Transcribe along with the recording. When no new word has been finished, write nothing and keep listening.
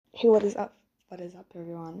Hey, what is up? What is up,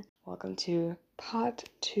 everyone? Welcome to part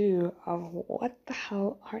 2 of What the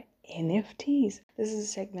Hell Are NFTs? This is a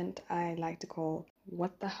segment I like to call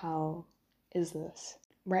What the Hell Is This?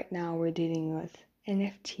 Right now, we're dealing with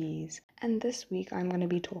NFTs, and this week I'm going to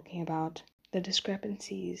be talking about the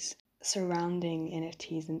discrepancies surrounding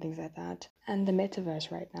NFTs and things like that, and the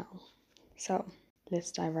metaverse right now. So,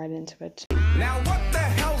 let's dive right into it. Now what the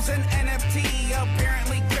hell's an NFT?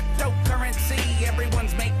 Apparently cryptocurrency.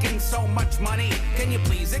 Everyone's making so much money. Can you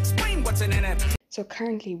please explain what's an NFT? So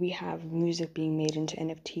currently we have music being made into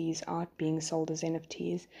NFTs, art being sold as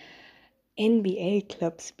NFTs, NBA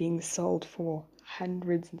clips being sold for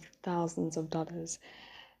hundreds and thousands of dollars.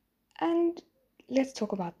 And let's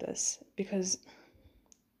talk about this, because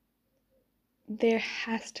there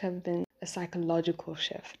has to have been a psychological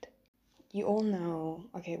shift. You all know,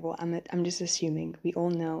 okay, well, I'm just assuming we all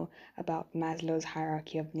know about Maslow's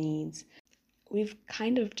hierarchy of needs. We've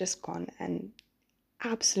kind of just gone and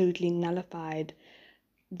absolutely nullified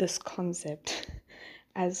this concept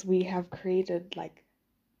as we have created like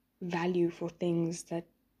value for things that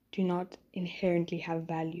do not inherently have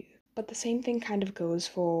value. But the same thing kind of goes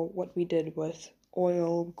for what we did with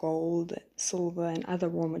oil, gold, silver, and other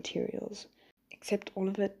raw materials. Except all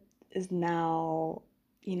of it is now,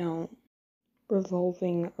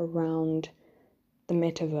 revolving around the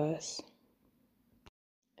metaverse.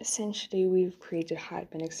 Essentially, we've created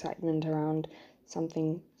hype and excitement around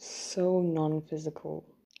something so non-physical,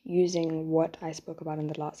 using what I spoke about in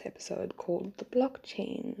the last episode called the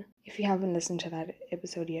blockchain. If you haven't listened to that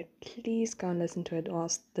episode yet, please go and listen to it, or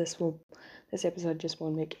else this episode just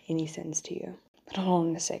won't make any sense to you. But hold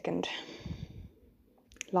on a second.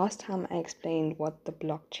 Last time I explained what the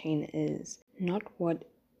blockchain is, not what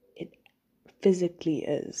it physically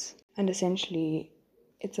is. And essentially,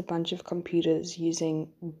 it's a bunch of computers using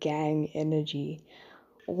gang energy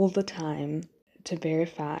all the time to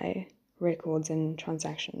verify records and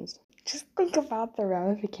transactions. Just think about the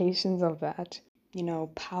ramifications of that.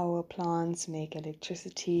 Power plants make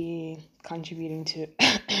electricity, contributing to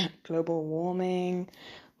global warming,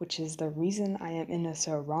 which is the reason I am in a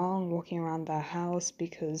sarong walking around the house,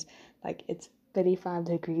 because it's 35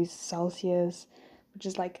 degrees Celsius, which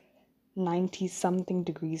is 90 something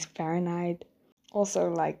degrees Fahrenheit.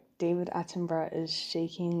 Also, David Attenborough is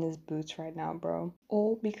shaking his boots right now, bro.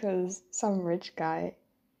 All because some rich guy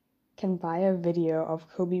can buy a video of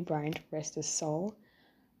Kobe Bryant, rest his soul,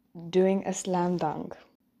 doing a slam dunk.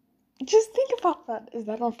 Just think about that. Is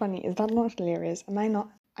that not funny? Is that not hilarious?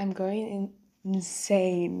 I'm going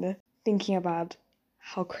insane thinking about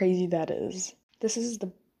how crazy that is. This is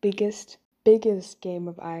the biggest game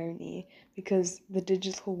of irony, because the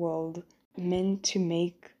digital world meant to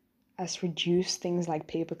make us reduce things like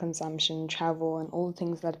paper consumption, travel, and all the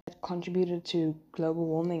things that contributed to global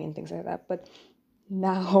warming and things like that. But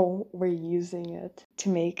now we're using it to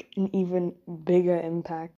make an even bigger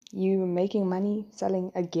impact. You making money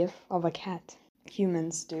selling a gif of a cat.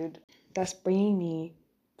 Humans, dude. That's bringing me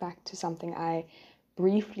back to something I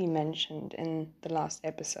briefly mentioned in the last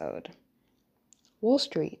episode. Wall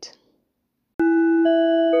Street.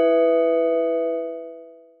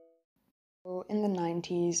 In the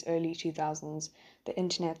 90s, early 2000s, the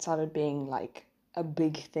internet started being a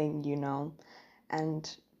big thing,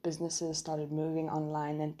 and businesses started moving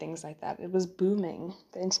online and things like that. It was booming.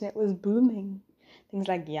 The internet was booming. Things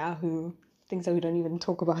like Yahoo, things that we don't even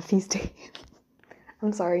talk about these days.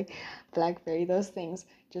 I'm sorry, BlackBerry, those things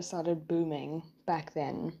just started booming back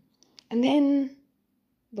then. And then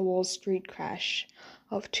the Wall Street crash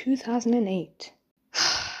of 2008.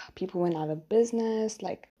 People went out of business,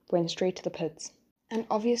 went straight to the pits. And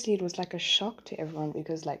obviously it was a shock to everyone,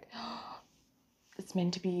 because it's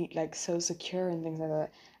meant to be so secure and things like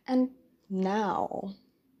that. And now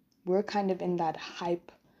we're kind of in that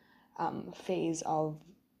hype phase of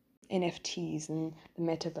NFTs and the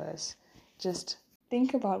metaverse. Just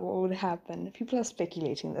think about what would happen. People are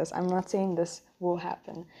speculating this. I'm not saying this will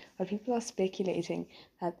happen, but people are speculating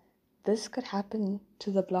that this could happen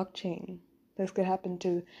to the blockchain. This could happen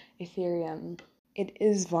to Ethereum. It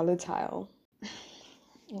is volatile.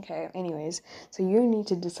 Okay, anyways, so you need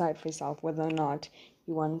to decide for yourself whether or not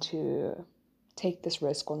you want to take this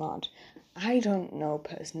risk or not. I don't know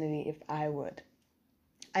personally if I would.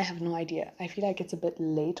 I have no idea. I feel like it's a bit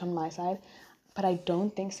late on my side, but I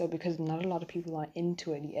don't think so, because not a lot of people are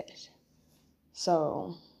into it yet.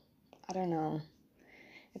 So, I don't know.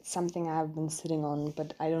 It's something I've been sitting on,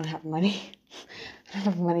 but I don't have money. I don't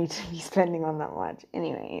have money to be spending on that much.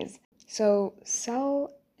 Anyways, so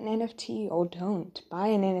sell an NFT or don't. Buy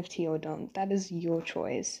an NFT or don't. That is your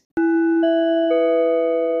choice.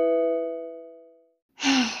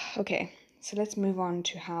 Okay, so let's move on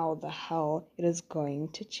to how the hell it is going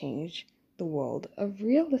to change the world of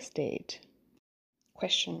real estate.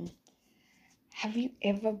 Question: have you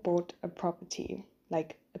ever bought a property,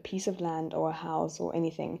 like a piece of land or a house or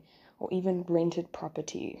anything, or even rented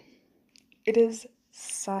property? It is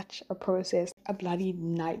such a process, a bloody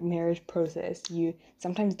nightmarish process. You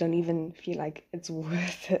sometimes don't even feel like it's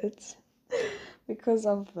worth it because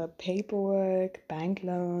of the paperwork, bank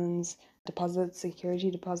loans, deposits, security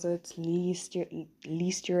deposits, lease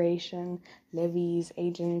duration, levies,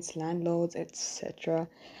 agents, landlords, etc.,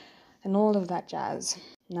 and all of that jazz.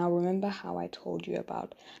 Now, remember how I told you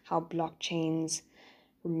about how blockchains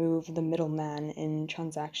remove the middleman in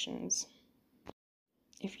transactions?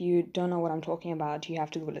 If you don't know what I'm talking about, you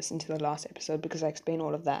have to go listen to the last episode because I explain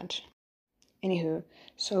all of that. Anywho,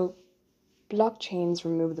 so blockchains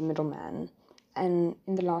remove the middleman, and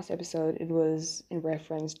in the last episode, it was in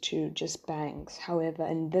reference to just banks. However,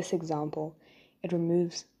 in this example, it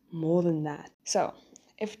removes more than that. So,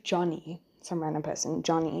 if Johnny, some random person,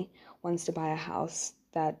 Johnny, wants to buy a house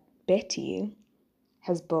that Betty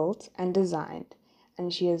has built and designed,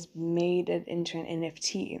 and she has made it into an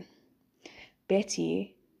NFT,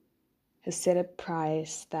 Betty has set a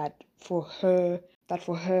price that for her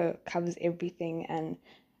covers everything, and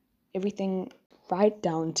everything right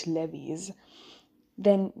down to levies.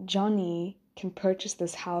 Then Johnny can purchase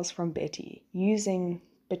this house from Betty using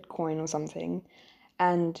Bitcoin or something,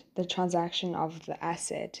 and the transaction of the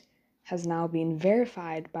asset has now been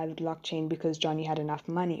verified by the blockchain because Johnny had enough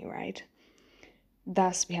money, right?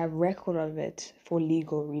 Thus, we have record of it for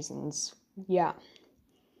legal reasons. Yeah.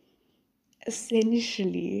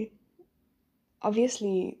 Essentially,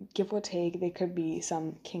 obviously, give or take, there could be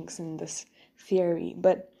some kinks in this theory,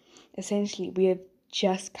 but essentially, we have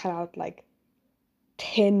just cut out like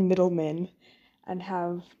 10 middlemen and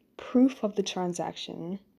have proof of the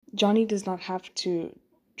transaction. Johnny does not have to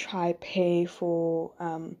try pay for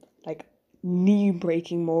like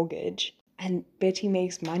knee-breaking mortgage, and Betty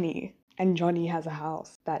makes money, and Johnny has a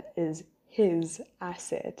house that is his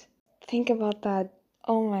asset. Think about that.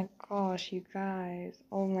 Oh my gosh, you guys.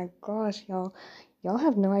 Oh my gosh, y'all. Y'all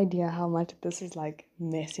have no idea how much this is like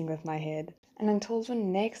messing with my head. And until the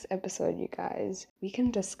next episode, you guys, we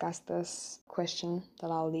can discuss this question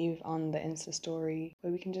that I'll leave on the Insta story,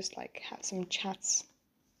 where we can just like have some chats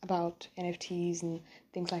about NFTs and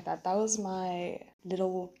things like that. That was my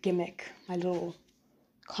little gimmick, my little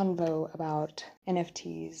convo about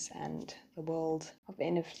NFTs and the world of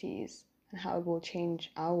NFTs and how it will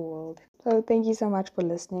change our world. So thank you so much for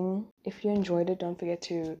listening. If you enjoyed it, don't forget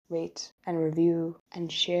to rate and review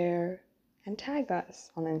and share and tag us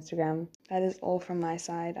on Instagram. That is all from my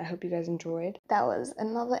side. I hope you guys enjoyed. That was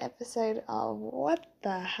another episode of What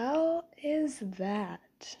the Hell Is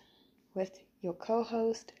That? With your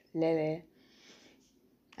co-host, Lele.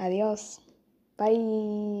 Adios.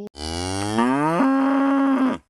 Bye.